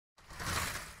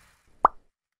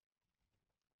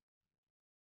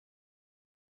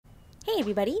Hey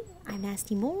everybody, I'm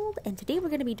Nastymold, and today we're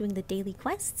going to be doing the daily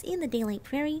quests in the Daylight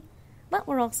Prairie, but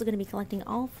we're also going to be collecting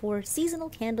all 4 seasonal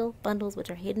candle bundles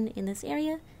which are hidden in this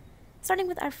area, starting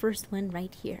with our first one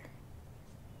right here.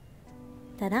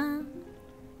 Ta-da!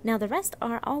 Now the rest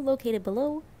are all located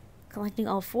below. Collecting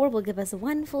all 4 will give us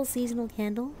 1 full seasonal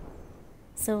candle,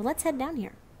 so let's head down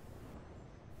here.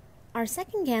 Our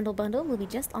second candle bundle will be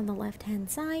just on the left-hand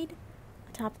side,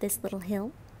 atop this little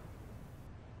hill.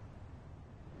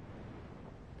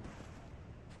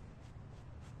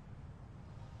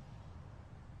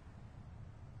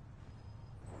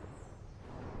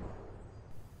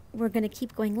 We're going to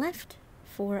keep going left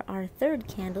for our third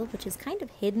candle, which is kind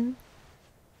of hidden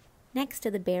next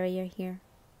to the barrier here.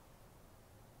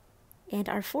 And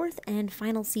our fourth and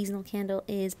final seasonal candle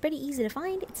is pretty easy to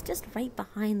find. It's just right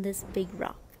behind this big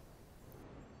rock.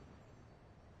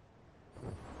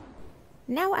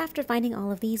 Now after finding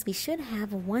all of these, we should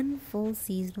have 1 full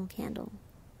seasonal candle.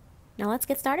 Now let's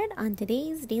get started on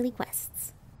today's daily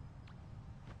quests.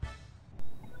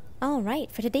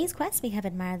 Alright, for today's quest we have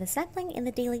Admire the Sapling in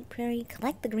the Daylight Prairie,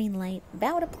 collect the green light,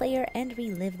 bow to player, and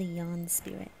relive the Yawn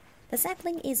spirit. The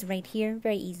sapling is right here,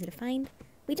 very easy to find.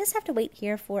 We just have to wait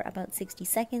here for about 60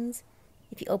 seconds.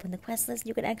 If you open the quest list,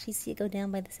 you can actually see it go down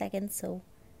by the seconds, so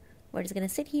we're just going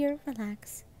to sit here,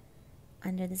 relax,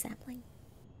 under the sapling.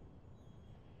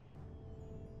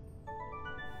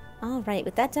 Alright,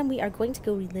 with that done, we are going to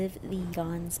go relive the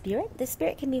Yawn spirit. This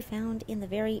spirit can be found in the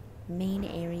very main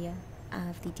area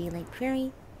of the Daylight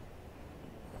Prairie,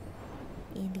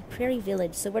 in the Prairie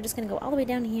Village. So we're just going to go all the way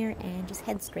down here and just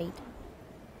head straight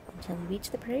until we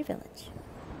reach the Prairie Village.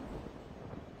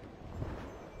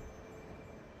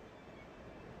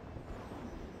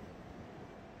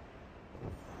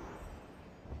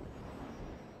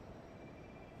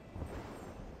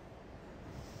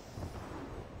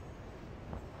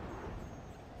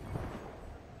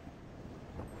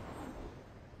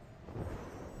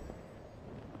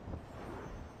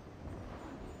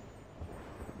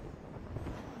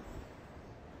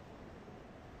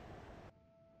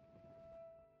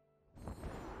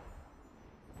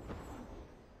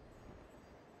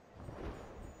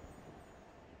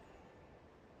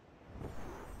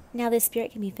 Now this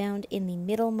spirit can be found in the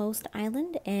middlemost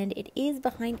island, and it is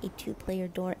behind a 2-player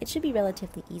door. It should be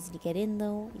relatively easy to get in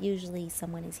though. Usually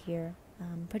someone is here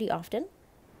pretty often.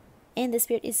 And the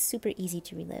spirit is super easy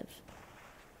to relive.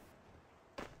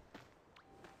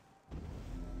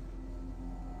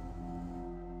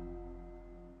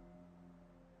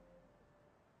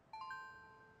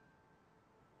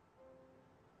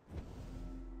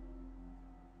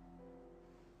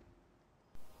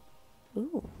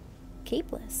 Ooh.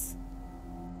 Capeless.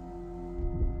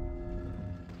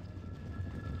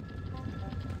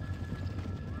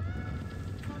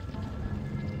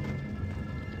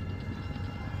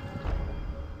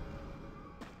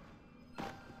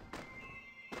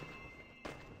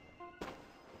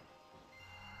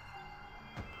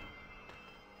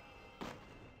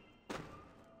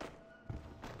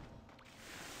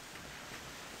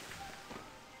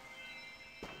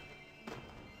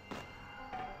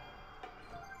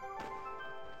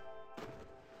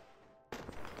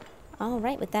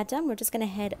 Alright, with that done, we're just going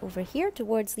to head over here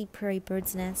towards the Prairie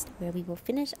Bird's Nest, where we will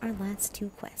finish our last 2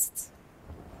 quests.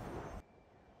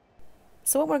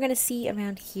 So what we're going to see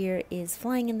around here is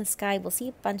flying in the sky. We'll see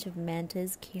a bunch of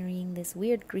mantas carrying this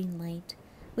weird green light.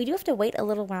 We do have to wait a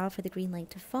little while for the green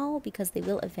light to fall because they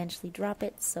will eventually drop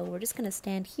it, so we're just going to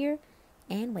stand here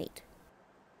and wait.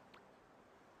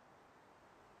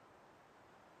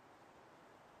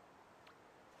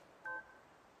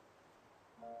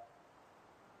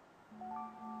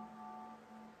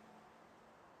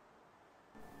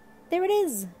 There it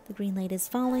is! The green light is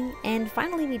falling, and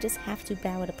finally we just have to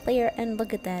bow at a player, and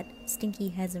look at that, Stinky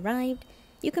has arrived.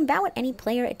 You can bow at any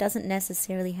player, it doesn't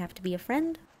necessarily have to be a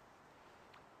friend.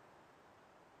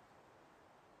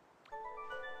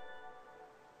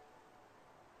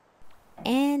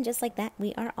 And just like that,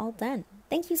 we are all done.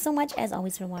 Thank you so much as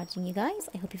always for watching, you guys.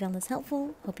 I hope you found this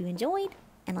helpful, hope you enjoyed,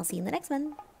 and I'll see you in the next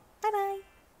one. Bye bye!